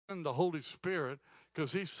the Holy Spirit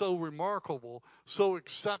because he's so remarkable, so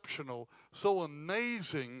exceptional, so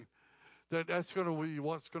amazing that that's going to be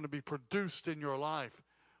what's going to be produced in your life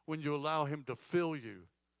when you allow him to fill you.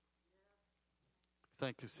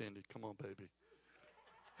 Thank you, Cindy. Come on, baby.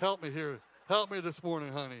 Help me here. Help me this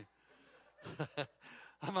morning, honey.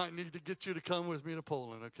 I might need to get you to come with me to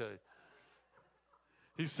Poland, okay?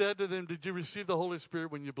 He said to them, did you receive the Holy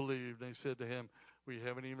Spirit when you believed? And they said to him, we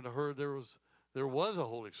haven't even heard there was a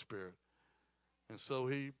Holy Spirit. And so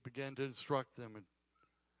he began to instruct them.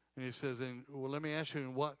 And he says, well, let me ask you,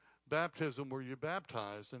 in what baptism were you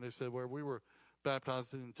baptized? And they said, well, we were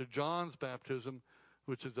baptized into John's baptism,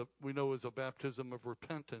 which we know is a baptism of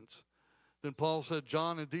repentance. Then Paul said,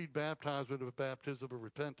 John indeed baptized with a baptism of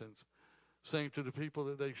repentance, saying to the people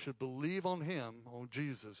that they should believe on him, on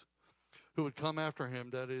Jesus, who would come after him,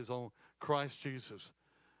 that is, on Christ Jesus.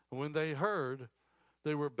 And when they heard,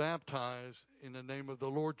 they were baptized in the name of the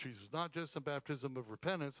Lord Jesus. Not just a baptism of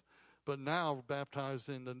repentance, but now baptized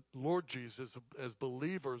in the Lord Jesus as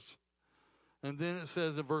believers. And then it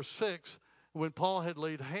says in verse 6, when Paul had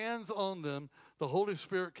laid hands on them, the Holy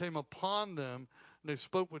Spirit came upon them, and they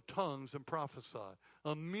spoke with tongues and prophesied.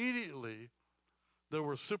 Immediately, there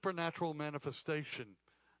was supernatural manifestation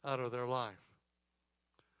out of their life.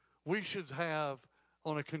 We should have,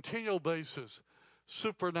 on a continual basis,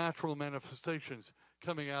 supernatural manifestations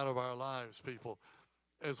coming out of our lives, people,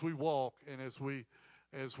 as we walk and as we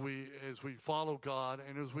follow God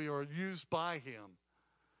and as we are used by him.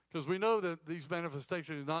 Because we know that these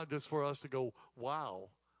manifestations are not just for us to go wow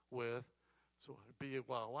with, so be it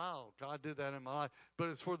wow, God did that in my life, but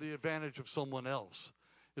it's for the advantage of someone else.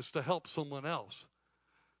 It's to help someone else.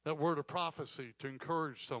 That word of prophecy to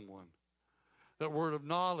encourage someone. That word of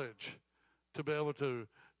knowledge to be able to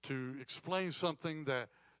explain something that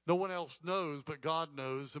no one else knows but God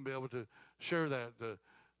knows, and be able to share that.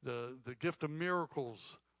 The gift of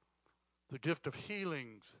miracles, the gift of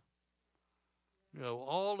healings,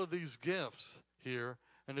 all of these gifts here.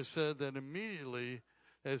 And it said that immediately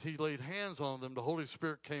as he laid hands on them, the Holy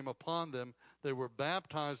Spirit came upon them. They were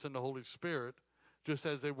baptized in the Holy Spirit, just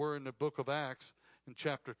as they were in the book of Acts in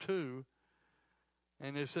chapter 2.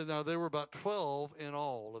 And it said, now there were about 12 in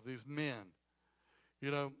all of these men.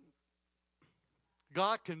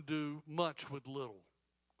 God can do much with little.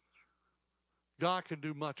 God can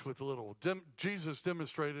do much with little. Jesus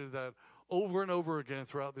demonstrated that over and over again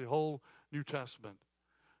throughout the whole New Testament.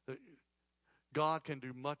 That God can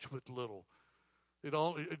do much with little.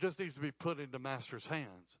 It just needs to be put into Master's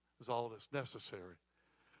hands is all that's necessary.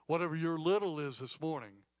 Whatever your little is this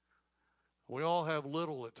morning, we all have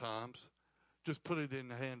little at times. Just put it in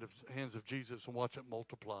the hands of Jesus and watch it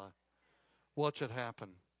multiply. Watch it happen.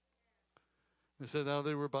 He said, now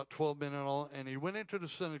there were about 12 men in all, and he went into the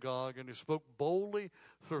synagogue and he spoke boldly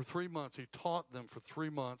for 3 months. He taught them for 3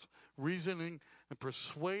 months, reasoning and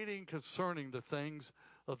persuading concerning the things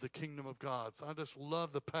of the kingdom of God. So I just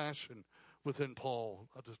love the passion within Paul.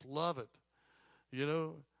 I just love it.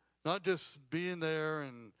 Not just being there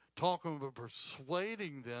and talking, but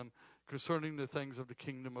persuading them concerning the things of the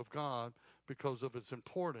kingdom of God because of its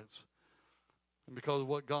importance and because of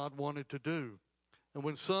what God wanted to do. And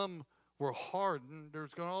when some were hardened,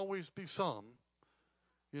 there's going to always be some.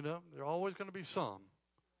 There are always going to be some.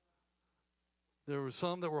 There were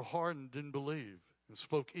some that were hardened, didn't believe, and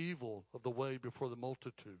spoke evil of the way before the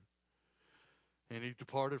multitude. And he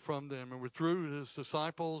departed from them and withdrew his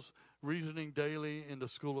disciples, reasoning daily in the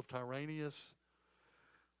school of Tyrannus.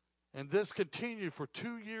 And this continued for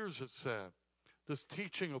 2 years, it said. This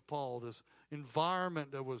teaching of Paul, this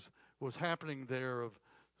environment that was happening there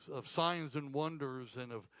of signs and wonders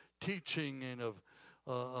and of teaching and of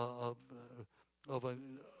a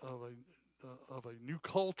new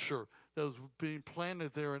culture that was being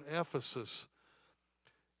planted there in Ephesus.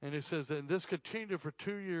 And it says, and this continued for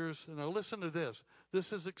 2 years. And now listen to this.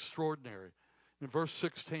 This is extraordinary. In verse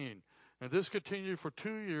 16, and this continued for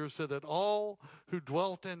 2 years, so that all who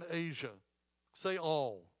dwelt in Asia, say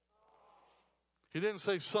all. He didn't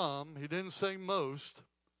say some. He didn't say most.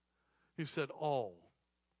 He said all.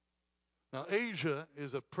 Now, Asia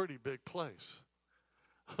is a pretty big place.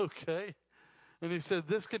 Okay? And he said,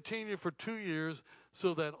 this continued for 2 years,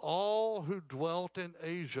 so that all who dwelt in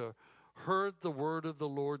Asia heard the word of the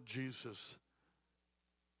Lord Jesus.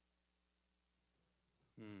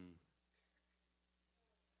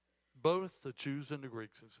 Both the Jews and the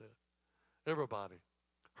Greeks, it said. Everybody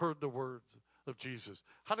heard the words of Jesus.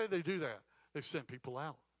 How did they do that? They sent people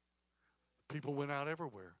out. People went out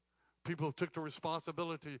everywhere. People took the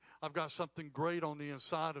responsibility. I've got something great on the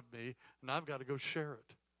inside of me, and I've got to go share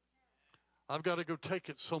it. I've got to go take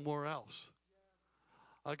it somewhere else.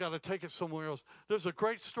 I got to take it somewhere else. There's a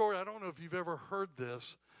great story. I don't know if you've ever heard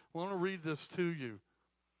this. I want to read this to you.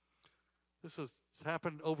 This has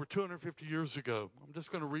happened over 250 years ago. I'm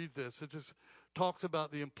just going to read this. It just talks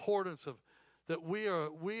about the importance of that we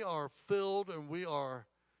are filled and we are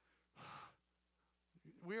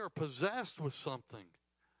possessed with something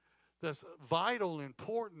that's vital,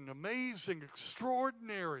 important, amazing,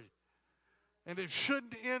 extraordinary. And it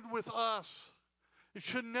shouldn't end with us. It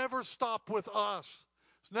should never stop with us.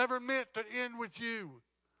 It's never meant to end with you.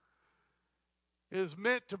 It is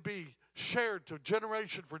meant to be shared to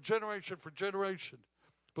generation for generation for generation.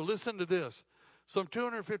 But listen to this. Some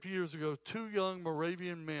 250 years ago, two young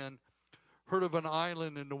Moravian men heard of an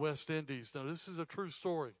island in the West Indies. Now, this is a true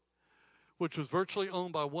story, which was virtually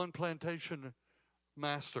owned by one plantation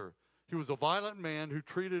master. He was a violent man who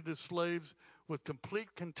treated his slaves with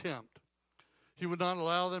complete contempt. He would not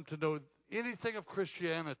allow them to know anything of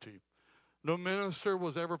Christianity. No minister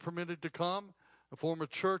was ever permitted to come and form a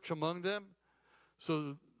church among them.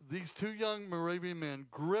 So these two young Moravian men,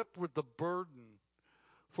 gripped with the burden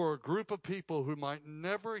for a group of people who might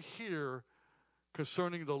never hear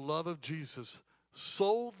concerning the love of Jesus,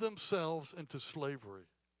 sold themselves into slavery.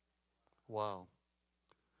 Wow.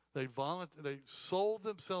 They sold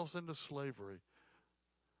themselves into slavery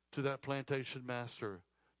to that plantation master.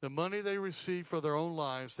 The money they received for their own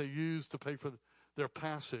lives, they used to pay for their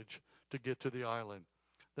passage to get to the island.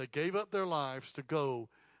 They gave up their lives to go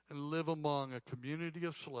and live among a community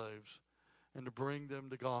of slaves and to bring them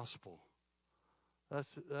the gospel.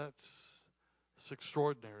 That's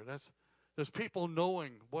extraordinary. There's people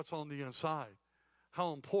knowing what's on the inside,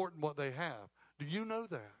 how important what they have. Do you know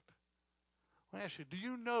that? I want to ask you, do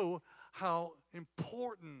you know how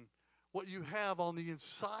important what you have on the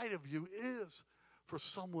inside of you is for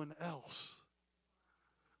someone else?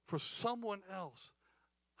 For someone else.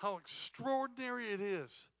 How extraordinary it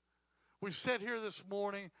is. We sat here this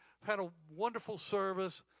morning, had a wonderful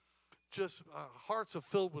service, just hearts are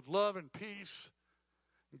filled with love and peace,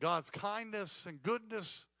 God's kindness and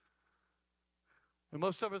goodness. And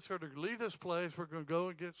most of us are going to leave this place. We're going to go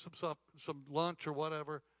and get some lunch or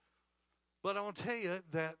whatever. But I want to tell you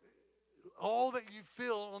that all that you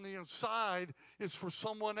feel on the inside is for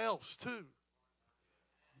someone else too.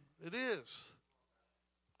 It is.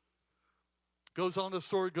 Goes on, the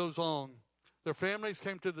story goes on. Their families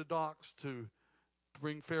came to the docks to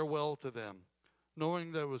bring farewell to them,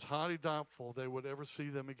 knowing that it was highly doubtful they would ever see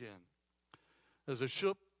them again. As the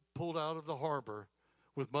ship pulled out of the harbor,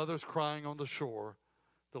 with mothers crying on the shore,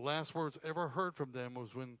 the last words ever heard from them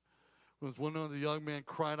was when one of the young men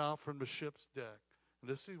cried out from the ship's deck. And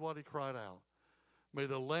this is what he cried out. May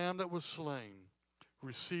the lamb that was slain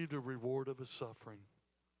receive the reward of his suffering.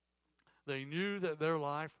 They knew that their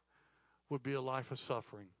life would be a life of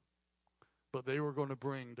suffering, but they were going to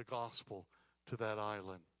bring the gospel to that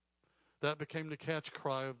island. That became the catch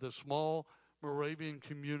cry of the small Moravian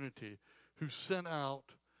community who sent out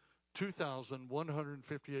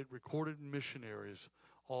 2,158 recorded missionaries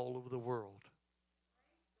all over the world.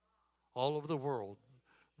 All over the world.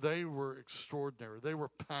 They were extraordinary. They were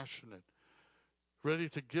passionate, ready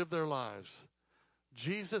to give their lives.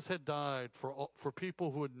 Jesus had died for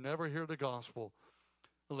people who would never hear the gospel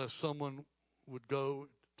unless someone would go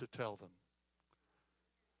to tell them.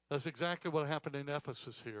 That's exactly what happened in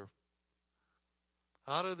Ephesus here.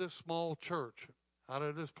 Out of this small church, out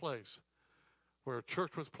of this place, where a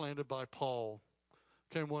church was planted by Paul,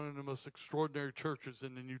 came one of the most extraordinary churches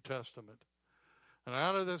in the New Testament. And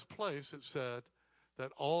out of this place, it said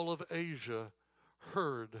that all of Asia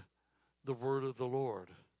heard the word of the Lord.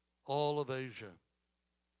 All of Asia.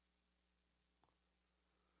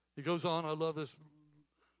 He goes on, I love this,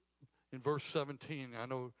 in verse 17. I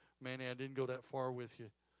know, Manny, I didn't go that far with you.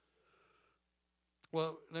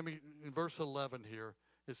 Well, in verse 11 here,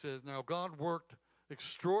 it says, now God worked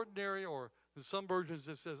extraordinary, or in some versions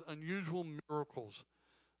it says unusual miracles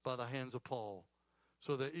by the hands of Paul,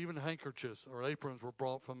 so that even handkerchiefs or aprons were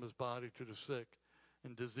brought from his body to the sick,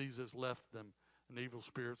 and diseases left them, and evil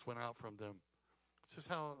spirits went out from them. This is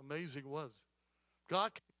how amazing it was.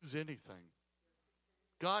 God can use anything.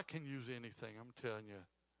 God can use anything, I'm telling you.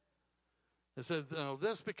 It says, now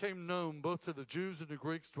this became known both to the Jews and the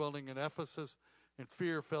Greeks dwelling in Ephesus, and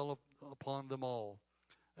fear fell upon them all.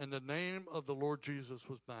 And the name of the Lord Jesus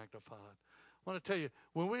was magnified. I want to tell you,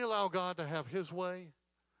 when we allow God to have his way,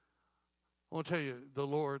 I want to tell you, the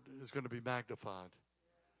Lord is going to be magnified.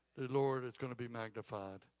 The Lord is going to be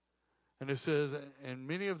magnified. And it says, and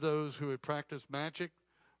many of those who had practiced magic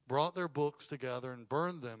brought their books together and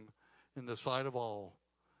burned them in the sight of all.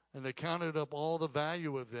 And they counted up all the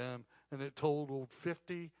value of them, and it totaled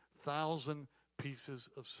 50,000 pieces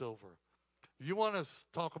of silver. You want to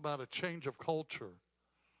talk about a change of culture.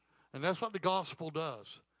 And that's what the gospel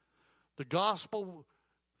does. The gospel,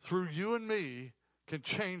 through you and me, can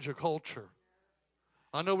change a culture.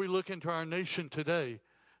 I know we look into our nation today,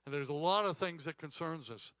 and there's a lot of things that concerns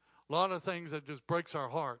us. A lot of things that just breaks our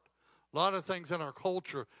heart. A lot of things in our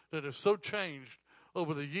culture that have so changed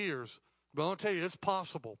over the years. But I want to tell you, it's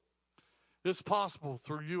possible. It's possible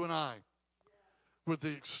through you and I. With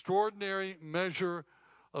the extraordinary measure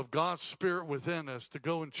of God's Spirit within us to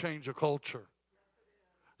go and change a culture.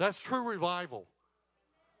 That's true revival.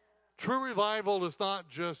 True revival is not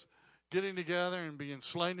just getting together and being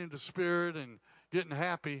slain in the Spirit and getting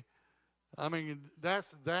happy. I mean,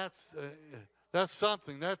 that's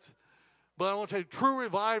something. But I want to tell you, true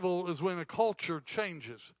revival is when a culture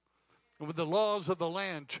changes, and when the laws of the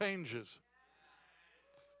land changes.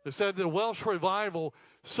 They said the Welsh revival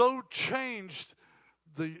so changed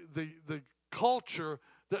the culture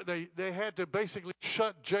that they had to basically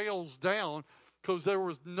shut jails down because there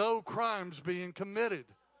was no crimes being committed.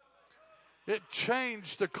 It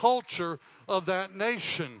changed the culture of that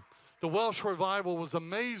nation. The Welsh revival was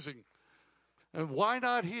amazing. And why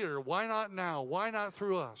not here? Why not now? Why not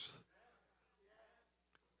through us?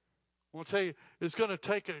 I want to tell you, it's going to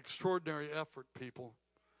take an extraordinary effort, people.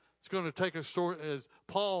 It's going to take a story, as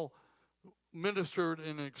Paul ministered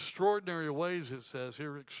in extraordinary ways, it says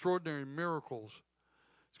here, extraordinary miracles.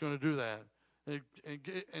 It's going to do that.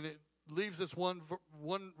 And it leaves us one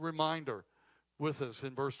reminder with us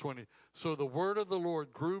in verse 20. So the word of the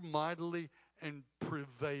Lord grew mightily and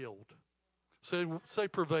prevailed. Say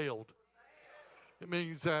prevailed. It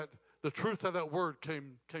means that the truth of that word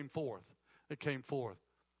came forth. It came forth.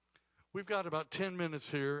 We've got about 10 minutes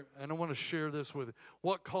here, and I want to share this with you.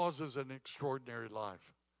 What causes an extraordinary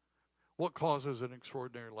life? What causes an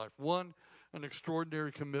extraordinary life? One, an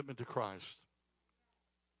extraordinary commitment to Christ.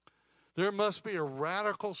 There must be a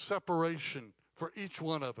radical separation for each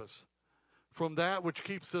one of us from that which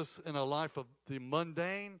keeps us in a life of the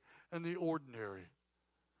mundane and the ordinary.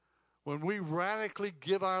 When we radically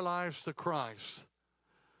give our lives to Christ,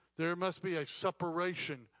 there must be a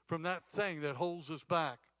separation from that thing that holds us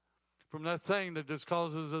back, from that thing that just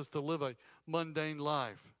causes us to live a mundane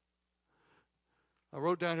life. I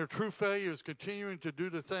wrote down here, true failure is continuing to do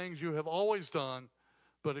the things you have always done,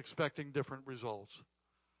 but expecting different results.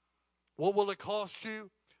 What will it cost you?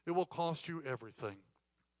 It will cost you everything.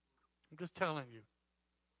 I'm just telling you.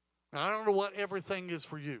 Now, I don't know what everything is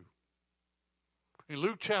for you. In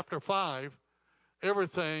Luke chapter 5,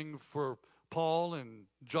 everything for Paul and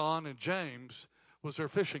John and James was their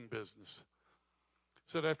fishing business.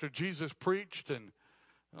 It said after Jesus preached and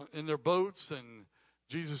in their boats, and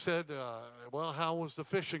Jesus said, well, how was the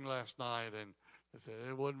fishing last night? And they said,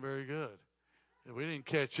 it wasn't very good. We didn't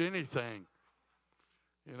catch anything.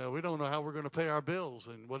 You know, we don't know how we're going to pay our bills.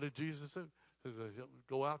 And what did Jesus say? He said,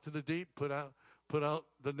 go out to the deep, put out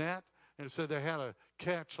the net. And it said they had a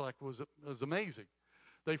catch like was amazing.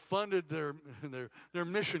 They funded their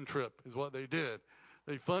mission trip is what they did.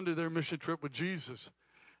 They funded their mission trip with Jesus.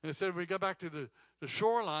 And it said when we got back to the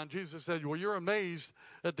shoreline, Jesus said, well, you're amazed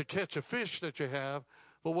at the catch of fish that you have,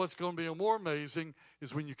 but what's going to be more amazing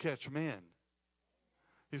is when you catch men.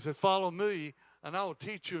 He said, follow me, and I will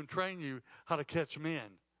teach you and train you how to catch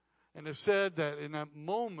men. And it said that in that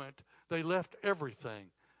moment, they left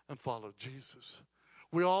everything and followed Jesus.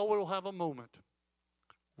 We all will have a moment.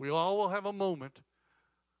 We all will have a moment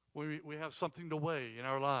when we have something to weigh in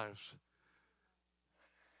our lives.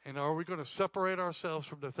 And are we going to separate ourselves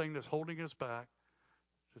from the thing that's holding us back,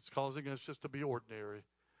 that's causing us just to be ordinary?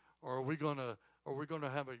 Or are we going to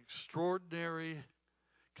have an extraordinary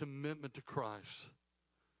commitment to Christ?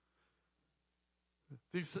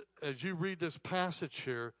 As you read this passage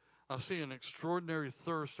here, I see an extraordinary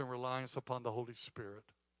thirst and reliance upon the Holy Spirit.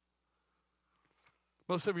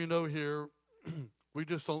 Most of you know here, we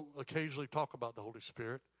just don't occasionally talk about the Holy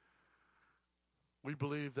Spirit. We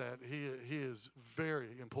believe that he is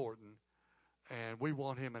very important, and we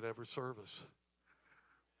want him at every service.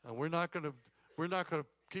 And we're not going to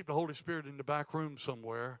keep the Holy Spirit in the back room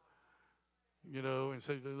somewhere, you know, and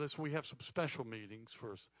say, listen, we have some special meetings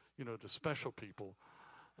for, you know, the special people.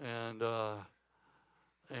 But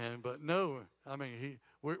no, I mean,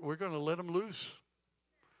 we're going to let him loose.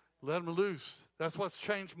 Let him loose. That's what's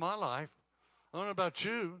changed my life. I don't know about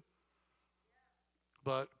you,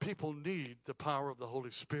 but people need the power of the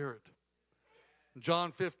Holy Spirit. In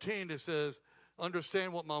John 15, it says,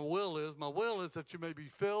 understand what my will is. My will is that you may be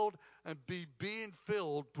filled and be being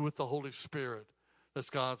filled with the Holy Spirit.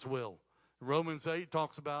 That's God's will. Romans 8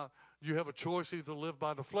 talks about you have a choice either to live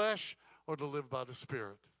by the flesh or to live by the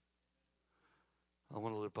Spirit. I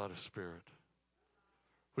want to live by the Spirit.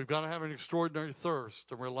 We've got to have an extraordinary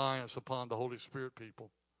thirst and reliance upon the Holy Spirit,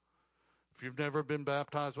 people. If you've never been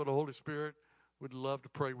baptized with the Holy Spirit, we'd love to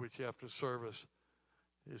pray with you after service.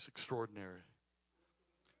 It's extraordinary.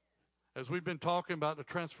 As we've been talking about the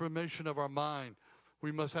transformation of our mind,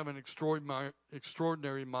 we must have an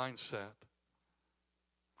extraordinary mindset.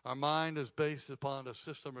 Our mind is based upon a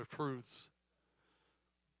system of truths.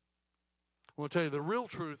 I want to tell you, the real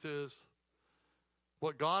truth is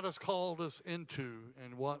what God has called us into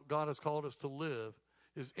and what God has called us to live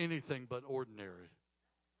is anything but ordinary.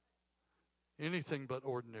 Anything but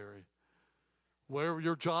ordinary. Wherever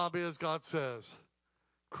your job is, God says,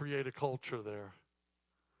 create a culture there.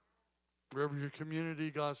 Wherever your community,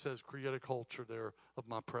 God says, create a culture there of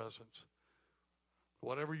my presence.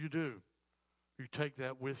 Whatever you do, you take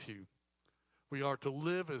that with you. We are to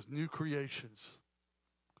live as new creations.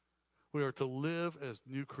 We are to live as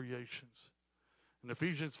new creations. And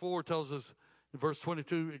Ephesians 4 tells us in verse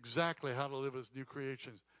 22 exactly how to live as new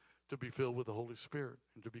creations, to be filled with the Holy Spirit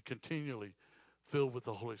and to be continually filled with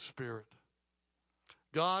the Holy Spirit.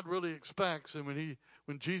 God really expects, and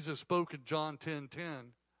when Jesus spoke in John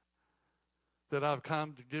 10:10, that I've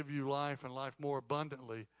come to give you life and life more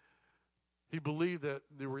abundantly, he believed that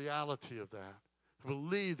the reality of that. He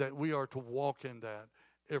believed that we are to walk in that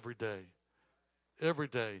every day. Every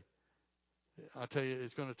day. I tell you,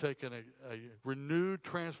 it's going to take a renewed,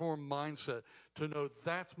 transformed mindset to know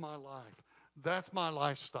that's my life. That's my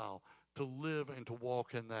lifestyle, to live and to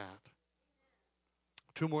walk in that.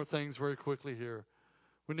 Two more things very quickly here.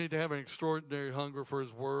 We need to have an extraordinary hunger for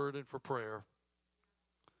his word and for prayer.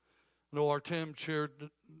 I know our Tim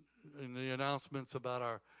shared in the announcements about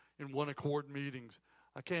our in one accord meetings.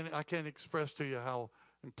 I can't express to you how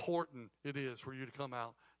important it is for you to come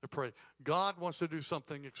out to pray. God wants to do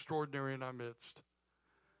something extraordinary in our midst.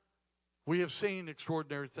 We have seen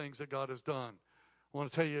extraordinary things that God has done. I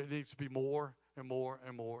want to tell you, it needs to be more and more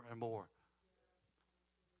and more and more.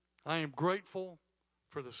 I am grateful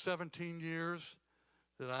for the 17 years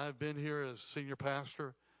that I have been here as senior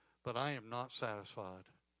pastor, but I am not satisfied.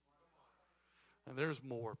 And there's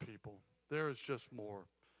more, people. There is just more.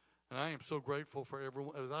 And I am so grateful for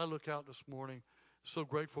everyone. As I look out this morning, so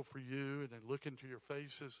grateful for you and then look into your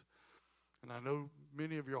faces. And I know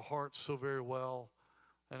many of your hearts so very well.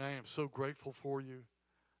 And I am so grateful for you.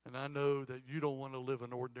 And I know that you don't want to live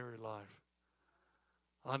an ordinary life.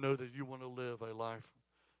 I know that you want to live a life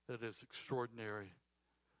that is extraordinary.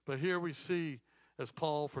 But here we see, as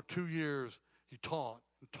Paul, for 2 years, he taught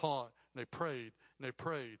and taught, and they prayed, and they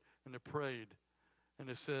prayed, and they prayed. And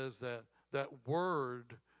it says that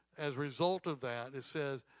word, as a result of that, it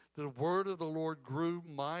says, the word of the Lord grew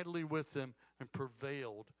mightily with them and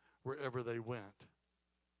prevailed wherever they went.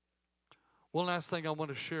 One last thing I want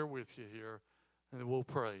to share with you here, and then we'll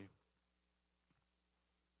pray.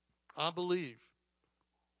 I believe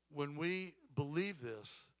when we believe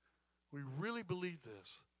this, we really believe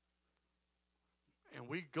this, and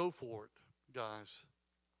we go for it, guys,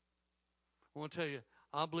 I want to tell you,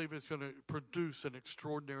 I believe it's going to produce an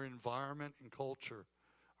extraordinary environment and culture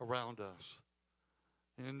around us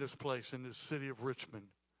in this place, in this city of Richmond.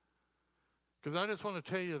 Because I just want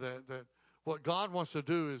to tell you that what God wants to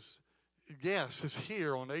do is, yes, it's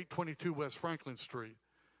here on 822 West Franklin Street,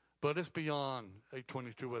 but it's beyond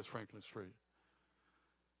 822 West Franklin Street.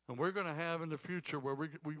 And we're going to have in the future where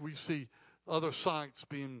we see other sites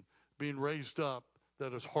being raised up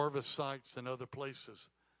that is harvest sites in other places.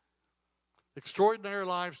 Extraordinary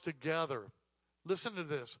lives together. Listen to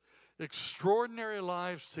this. Extraordinary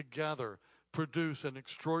lives together produce an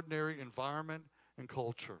extraordinary environment and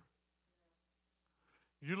culture.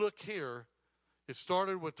 You look here, it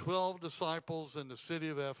started with 12 disciples in the city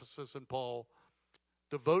of Ephesus and Paul,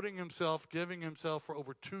 devoting himself, giving himself for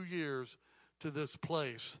over 2 years to this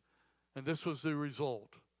place. And this was the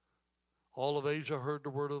result. All of Asia heard the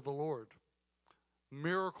word of the Lord.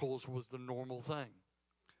 Miracles was the normal thing.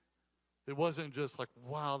 It wasn't just like,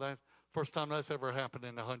 wow, that first time that's ever happened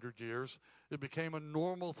in 100 years. It became a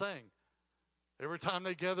normal thing. Every time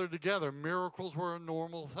they gathered together, miracles were a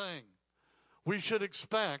normal thing. We should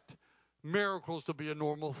expect miracles to be a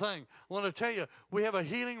normal thing. I want to tell you, we have a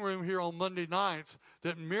healing room here on Monday nights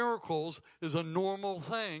that miracles is a normal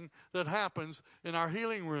thing that happens in our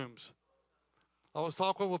healing rooms. I was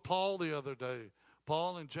talking with Paul the other day.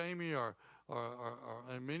 Paul and Jamie and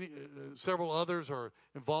several others are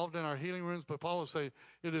involved in our healing rooms, but Paul will say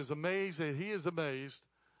he is amazed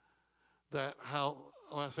that how,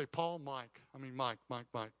 when I say Paul, Mike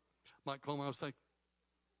Coleman, I was thinking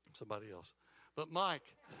somebody else. But Mike,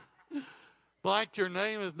 your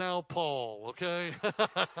name is now Paul, okay?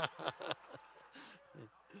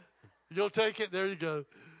 You'll take it. There you go.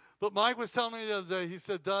 But Mike was telling me the other day, he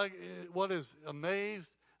said, Doug, what is amazing,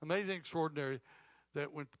 extraordinary,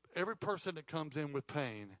 that when every person that comes in with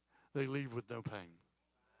pain, they leave with no pain.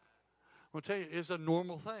 I'm going to tell you, it's a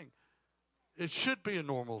normal thing. It should be a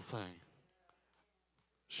normal thing.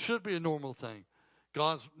 Should be a normal thing.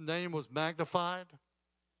 God's name was magnified.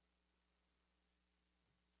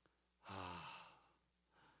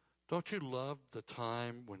 Don't you love the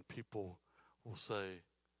time when people will say,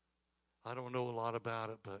 I don't know a lot about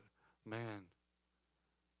it, but man,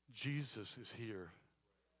 Jesus is here.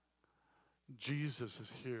 Jesus is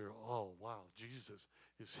here. Oh, wow, Jesus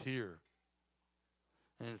is here.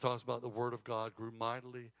 And it talks about the word of God grew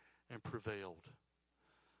mightily and prevailed.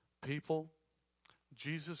 People,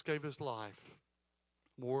 Jesus gave his life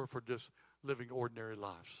more for just living ordinary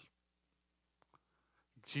lives.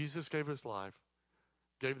 Jesus gave his life,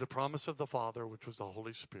 gave the promise of the Father, which was the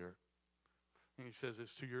Holy Spirit. And he says,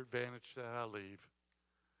 it's to your advantage that I leave,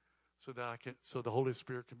 so the Holy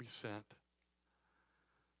Spirit can be sent,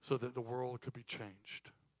 so that the world could be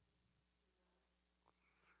changed.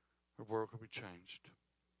 The world could be changed.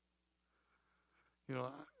 You know,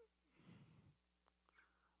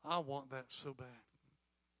 I want that so bad.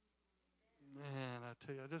 Man, I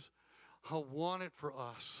tell you, I want it for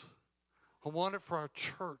us. I want it for our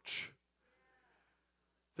church.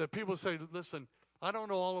 That people say, listen, I don't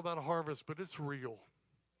know all about a harvest, but it's real.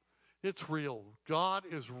 It's real. God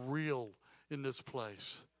is real in this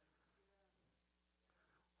place.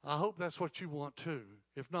 I hope that's what you want too.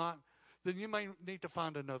 If not, then you may need to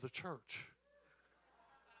find another church.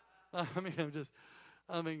 I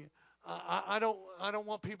don't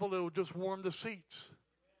want people to just warm the seats.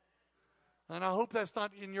 And I hope that's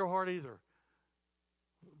not in your heart either.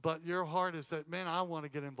 But your heart is that, man, I want to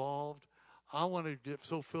get involved. I want to get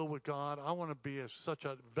so filled with God. I want to be such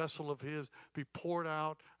a vessel of his, be poured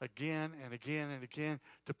out again and again and again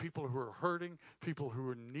to people who are hurting, people who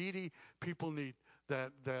are needy, people need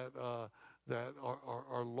that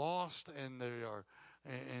are lost, and they are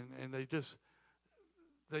and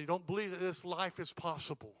they don't believe that this life is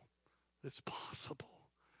possible. It's possible.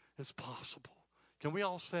 It's possible. Can we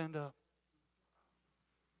all stand up?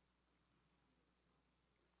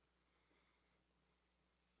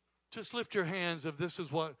 Just lift your hands if this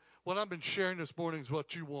is what I've been sharing this morning is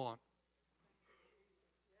what you want.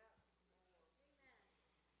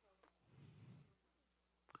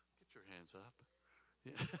 Get your hands up.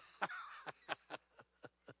 Yeah.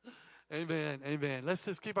 Amen. Amen. Let's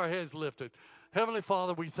just keep our heads lifted. Heavenly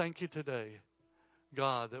Father, we thank you today,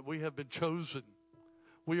 God, that we have been chosen.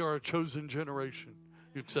 We are a chosen generation,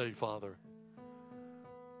 you'd say, Father.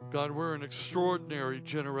 God, we're an extraordinary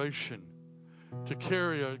generation to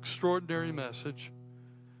carry an extraordinary message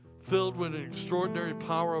filled with an extraordinary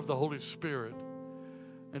power of the Holy Spirit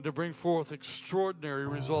and to bring forth extraordinary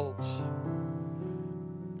results.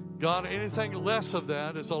 God, anything less of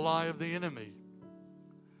that is a lie of the enemy.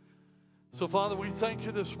 So, Father, we thank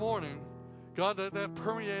you this morning. God, let that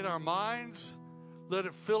permeate our minds. Let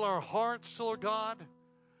it fill our hearts, Lord God.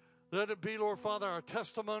 Let it be, Lord Father, our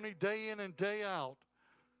testimony day in and day out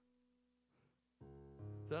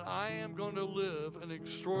that I am going to live an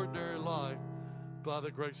extraordinary life by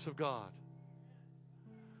the grace of God.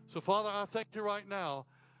 So, Father, I thank you right now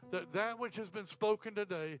that which has been spoken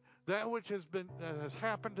today, that which has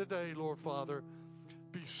happened today, Lord Father,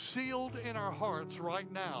 be sealed in our hearts right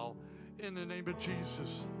now in the name of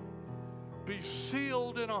Jesus. Be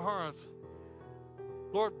sealed in our hearts.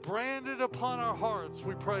 Lord, branded upon our hearts,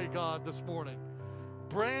 we pray, God, this morning.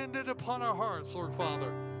 Branded upon our hearts, Lord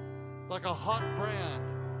Father, like a hot brand,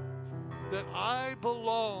 that I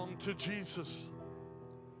belong to Jesus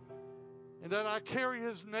and that I carry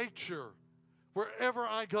his nature wherever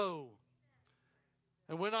I go.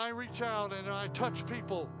 And when I reach out and I touch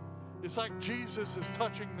people, it's like Jesus is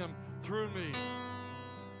touching them through me.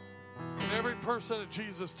 And every person that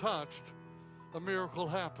Jesus touched, a miracle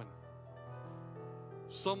happened.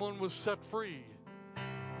 Someone was set free.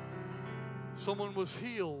 Someone was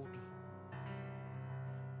healed.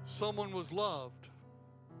 Someone was loved.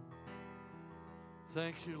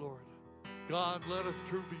 Thank you, Lord. God, let us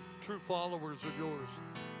be true followers of yours,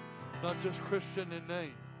 not just Christian in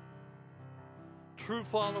name. True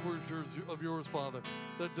followers of yours, Father,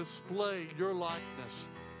 that display your likeness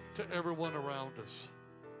to everyone around us.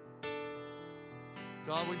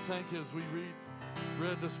 God, we thank you as we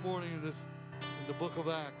read this morning in the book of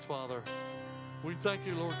Acts, Father. We thank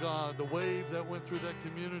you, Lord God, the wave that went through that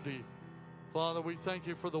community. Father, we thank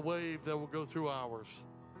you for the wave that will go through ours.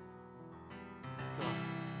 God,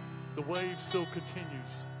 the wave still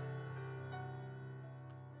continues.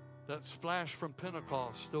 That splash from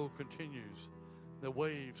Pentecost still continues. The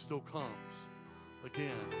wave still comes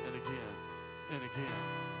again and again and again.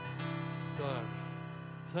 God,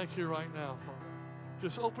 thank you right now, Father.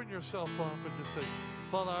 Just open yourself up and just say,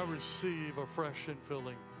 Father, I receive a fresh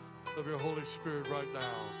infilling of your Holy Spirit right now.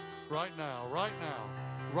 Right now, right now,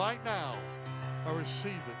 right now. I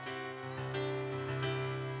receive it.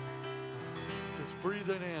 Just breathe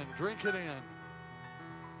it in. Drink it in.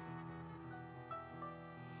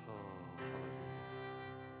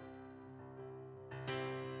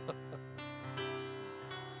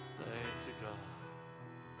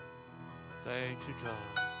 Thank you,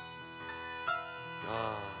 God.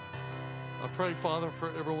 God. I pray, Father, for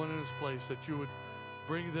everyone in this place that you would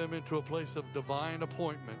bring them into a place of divine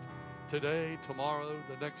appointment today, tomorrow,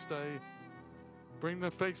 the next day. Bring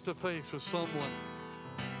them face to face with someone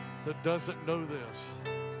that doesn't know this.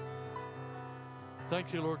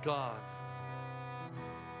 Thank you, Lord God,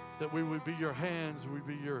 that we would be your hands, we would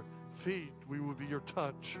be your feet, we would be your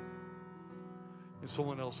touch in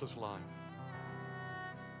someone else's life.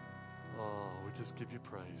 Oh, we just give you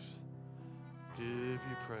praise. Give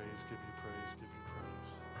you praise, give you praise, give you praise.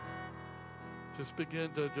 Just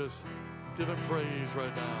begin to just give him praise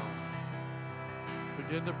right now.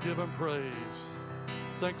 Begin to give him praise.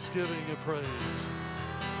 Thanksgiving and praise.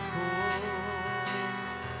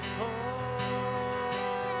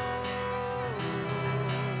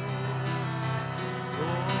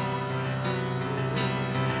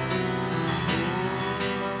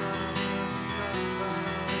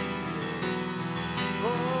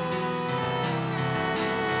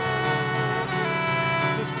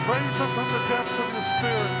 Praise him from the depths of your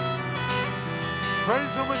spirit.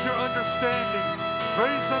 Praise him with your understanding.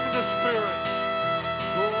 Praise him in the spirit.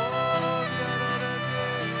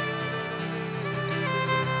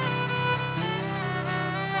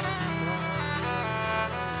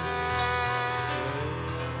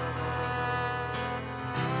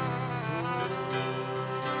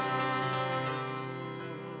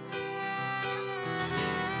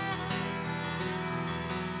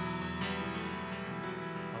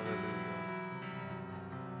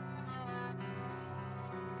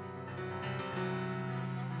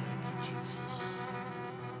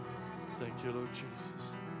 Thank you, Lord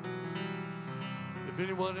Jesus. If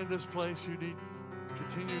anyone in this place you need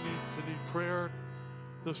prayer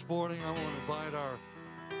this morning, I want to invite our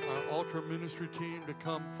altar ministry team to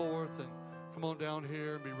come forth and come on down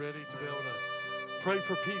here and be ready to be able to pray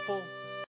for people.